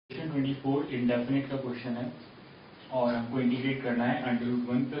Question 24 indefinite का question है और हमको इंटीग्रेट करना है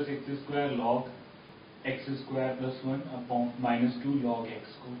 √1 + x² log x² + 1 upon -2 log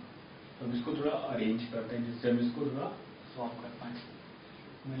x को। तो हम इसको थोड़ा अरेंज करते हैं जिससे हम इसको थोड़ा सॉल्व कर पाए।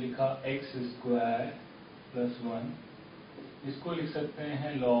 हमने लिखा x² + 1, इसको लिख सकते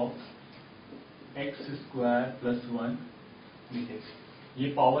हैं log x² + 1। ये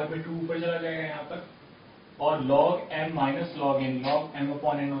पावर में 2 ऊपर चला जाएगा यहाँ पर, और log m minus log m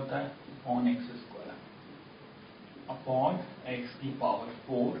upon n होता है अपॉन x² अपॉन x की पावर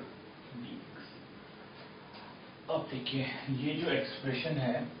 4 dx। अब देखिए ये जो एक्सप्रेशन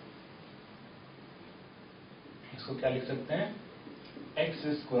है इसको क्या लिख सकते हैं,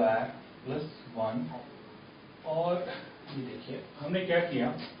 x² + 1। और ये देखिए हमने क्या किया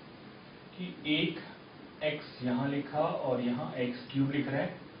कि एक x यहाँ लिखा और यहाँ x³ लिख रहे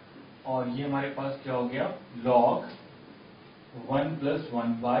हैं, और ये हमारे पास क्या हो गया log 1 +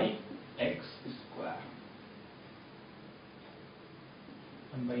 1/x²,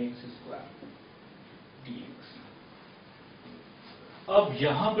 1/x² dx। अब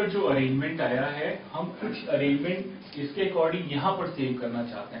यहाँ पर जो अरेंजमेंट आया है, हम कुछ अरेंजमेंट इसके अकॉर्डिंग यहाँ पर सेव करना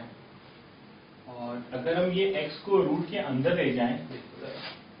चाहते हैं। और अगर हम ये x को रूट के अंदर ले जाएं, ये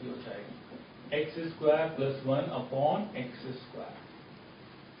हो जाएगा x² + 1 अपॉन x²।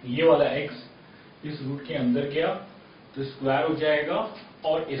 ये वाला x इस रूट के अंदर गया तो स्क्वायर हो जाएगा,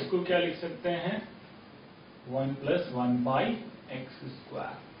 और इसको क्या लिख सकते हैं 1 +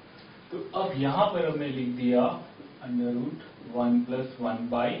 1/x²। तो अब यहां पर हमने लिख दिया √1 +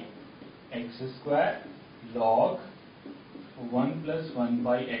 1/x² log 1 +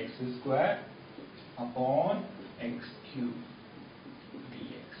 1/x² upon x³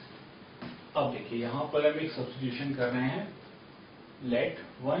 dx। अब देखिए यहां पर हम एक सब्स्टिट्यूशन कर रहे हैं, लेट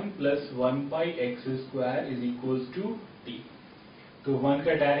 1 + 1/x² = t। तो 1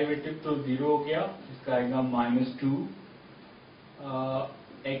 का डेरिवेटिव तो 0 हो गया, इसका आएगा -2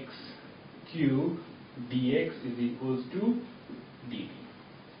 x³ dx = dt।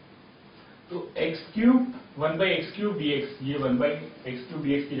 तो x³ 1/x³ dx, ये 1/x³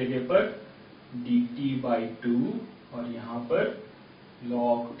 dx की जगह पर dt/2, और यहाँ पर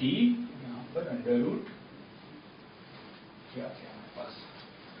log t, यहाँ पर √ क्या है हमारे पास।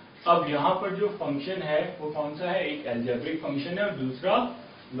 अब यहाँ पर जो फंक्शन है वो कौन सा है, एक अलजेब्रिक फंक्शन है और दूसरा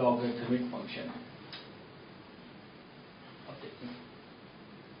लॉगरिथमिक फंक्शन है। अब देखिए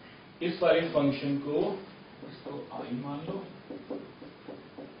इस वाले फंक्शन को, इसको i मान लो,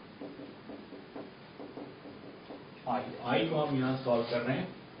 i को हम यहाँ सॉल्व कर रहे हैं,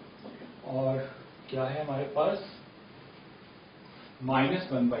 और क्या है हमारे पास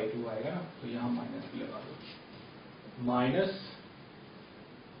 -1/2 आएगा ना, तो यहाँ माइनस भी लगा दो,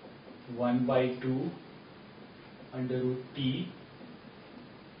 -1/2 √t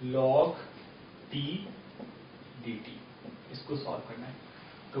log t dt। इसको सॉल्व करना है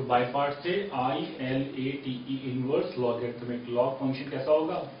तो बाय पार्ट से ILATE inverse logarithmic. Log function कैसा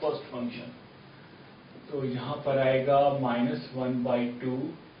होगा, फर्स्ट फंक्शन, तो यहां पर आएगा -1/2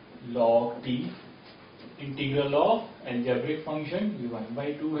 log t integral of algebraic function, ये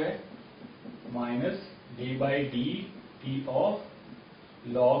 1/2 है, minus d/dt of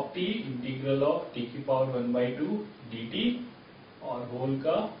log t integral of t की पावर 1/2 dt और होल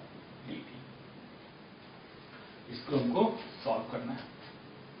का dt। इसको हमको सॉल्व करना है।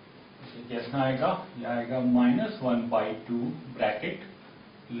 कैसा आएगा, यह आएगा -1/2 ब्रैकेट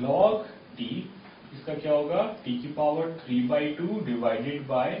log t, इसका क्या होगा t की पावर 3/2 डिवाइडेड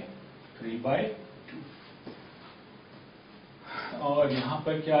बाय 3/2, और यहां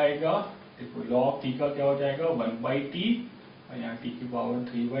पर क्या आएगा, देखो log t का क्या हो जाएगा 1/t, और यहाँ t की पावर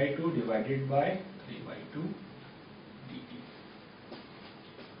 3/2 डिवाइडेड बाय 3/2 dt।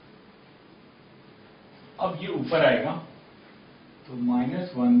 अब ये ऊपर आएगा तो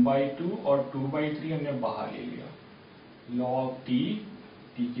 -1/2 और 2/3 हमने बाहर ले लिया, log t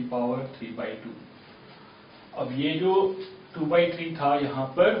की पावर 3/2। अब ये जो 2/3 था यहाँ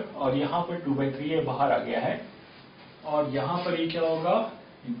पर, और यहाँ पर 2/3 ये बाहर आ गया है, और यहाँ पर ये क्या होगा,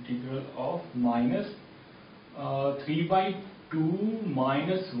 इंटीग्रल ऑफ -3/2 -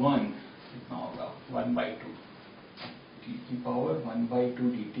 1 कितना होगा 1/2, t की पावर 1/2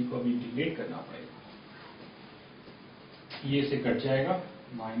 dt को अभी इंटीग्रेट करना पड़ेगा। ये से कट जाएगा,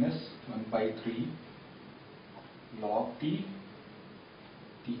 -1/3 log t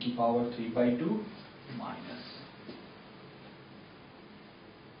की पावर 3/2 माइनस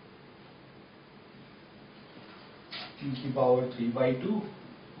t की पावर 3/2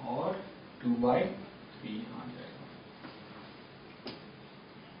 और 2/3 आ जाएगा।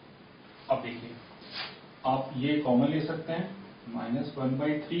 अब देखिए आप ये कॉमन ले सकते हैं,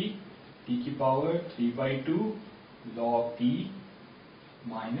 -1/3 t की पावर 3/2 log t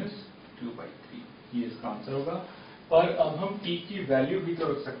 -2/3, ये इसका आंसर होगा। पर अब हम t की वैल्यू भी तो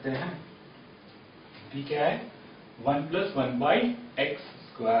रख सकते हैं। t क्या है? 1 +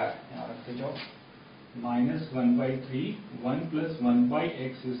 1/x², यहाँ रखते जाओ। -1/3 1 +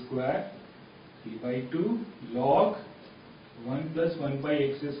 1/x² 3/2 log 1 +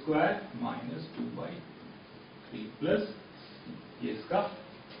 1/x² -2/3 प्लस ये इसका